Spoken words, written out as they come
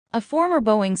A former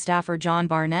Boeing staffer, John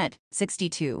Barnett,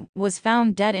 62, was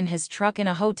found dead in his truck in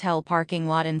a hotel parking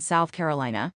lot in South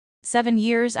Carolina, 7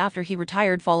 years after he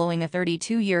retired following a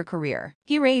 32-year career.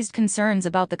 He raised concerns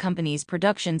about the company's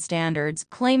production standards,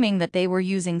 claiming that they were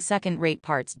using second-rate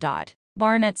parts.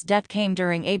 Barnett's death came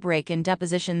during a break-in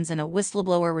depositions in a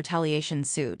whistleblower retaliation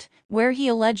suit, where he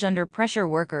alleged under-pressure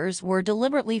workers were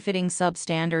deliberately fitting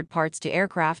substandard parts to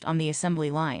aircraft on the assembly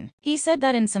line. He said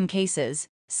that in some cases,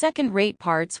 second-rate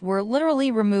parts were literally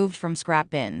removed from scrap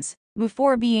bins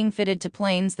before being fitted to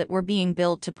planes that were being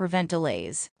built to prevent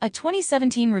delays. A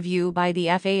 2017 review by the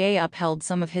FAA upheld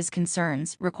some of his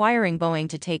concerns, requiring Boeing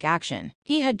to take action.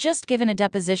 He had just given a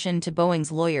deposition to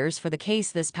Boeing's lawyers for the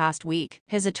case this past week,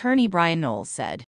 his attorney Brian Knowles said.